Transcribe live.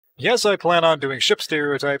Yes, I plan on doing ship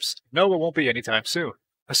stereotypes. No, it won't be anytime soon.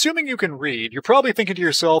 Assuming you can read, you're probably thinking to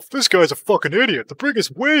yourself, this guy's a fucking idiot. The brig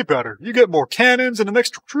is way better. You get more cannons and an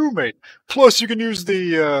extra crewmate. Plus, you can use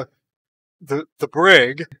the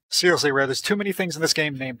brig. Seriously, Red, there's too many things in this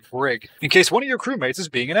game named brig, in case one of your crewmates is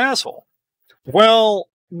being an asshole. Well,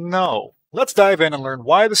 no. Let's dive in and learn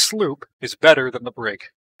why the sloop is better than the brig.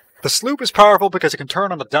 The sloop is powerful because it can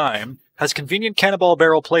turn on a dime, has convenient cannonball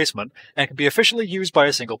barrel placement, and can be efficiently used by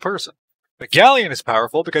a single person. The galleon is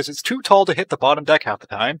powerful because it's too tall to hit the bottom deck half the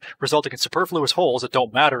time, resulting in superfluous holes that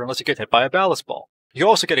don't matter unless you get hit by a ballast ball. You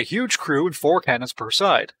also get a huge crew and 4 cannons per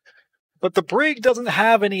side. But the brig doesn't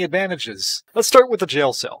have any advantages. Let's start with the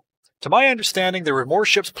jail cell. To my understanding, there were more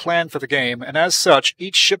ships planned for the game, and as such,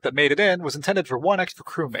 each ship that made it in was intended for 1 extra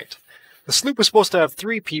crewmate. The sloop was supposed to have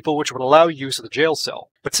 3 people, which would allow use of the jail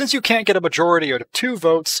cell. But since you can't get a majority out of 2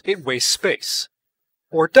 votes, it wastes space.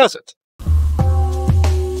 Or does it?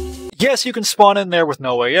 Yes, you can spawn in there with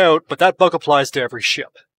no way out, but that bug applies to every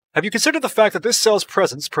ship. Have you considered the fact that this cell's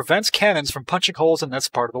presence prevents cannons from punching holes in this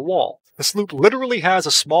part of the wall? The sloop literally has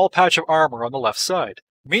a small patch of armor on the left side.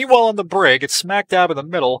 Meanwhile on the brig, it's smack dab in the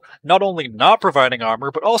middle, not only not providing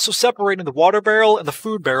armor, but also separating the water barrel and the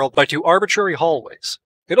food barrel by 2 arbitrary hallways.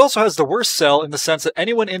 It also has the worst cell in the sense that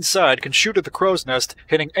anyone inside can shoot at the crow's nest,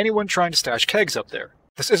 hitting anyone trying to stash kegs up there.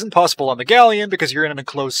 This isn't possible on the galleon because you're in an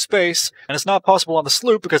enclosed space, and it's not possible on the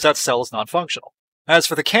sloop because that cell is non-functional. As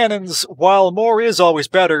for the cannons, while more is always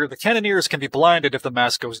better, the cannoneers can be blinded if the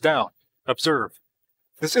mast goes down. Observe.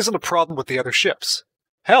 This isn't a problem with the other ships.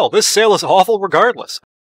 Hell, this sail is awful regardless.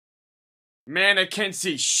 Man, I can't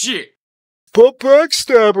see shit! But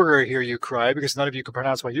Bacxaber, I hear you cry because none of you can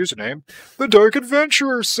pronounce my username. The Dark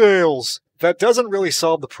Adventurer sails! That doesn't really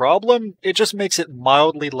solve the problem, it just makes it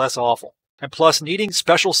mildly less awful. And plus, needing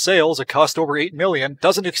special sails that cost over 8 million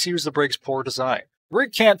doesn't excuse the brig's poor design. The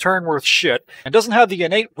brig can't turn worth shit, and doesn't have the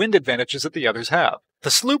innate wind advantages that the others have.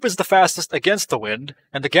 The sloop is the fastest against the wind,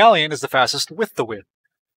 and the galleon is the fastest with the wind.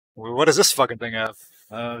 What does this fucking thing have?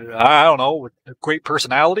 I don't know, a great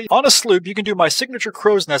personality? On a sloop, you can do my signature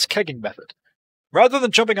crow's nest kegging method. Rather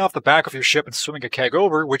than jumping off the back of your ship and swimming a keg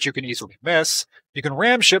over, which you can easily miss, you can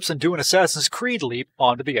ram ships and do an Assassin's Creed leap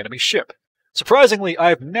onto the enemy ship. Surprisingly,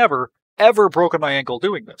 I've never, ever broken my ankle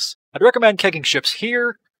doing this. I'd recommend kegging ships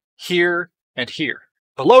here, here, and here.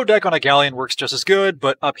 Below deck on a galleon works just as good,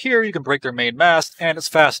 but up here you can break their main mast, and it's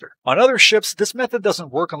faster. On other ships, this method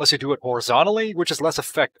doesn't work unless you do it horizontally, which is less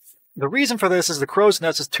effective. The reason for this is the crow's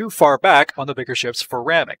nest is too far back on the bigger ships for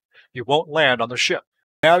ramming. You won't land on the ship.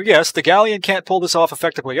 Now yes, the galleon can't pull this off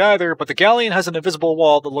effectively either, but the galleon has an invisible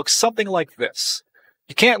wall that looks something like this.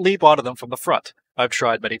 You can't leap onto them from the front. I've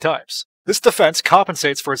tried many times. This defense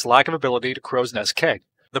compensates for its lack of ability to crow's nest keg.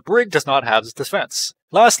 The brig does not have this defense.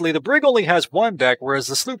 Lastly, the brig only has 1 deck, whereas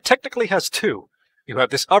the sloop technically has 2. You have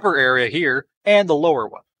this upper area here, and the lower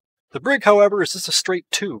one. The brig, however, is just a straight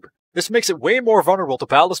tube. This makes it way more vulnerable to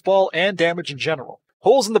ballast ball and damage in general.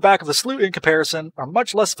 Holes in the back of the sloop, in comparison, are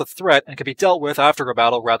much less of a threat and can be dealt with after a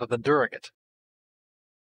battle rather than during it.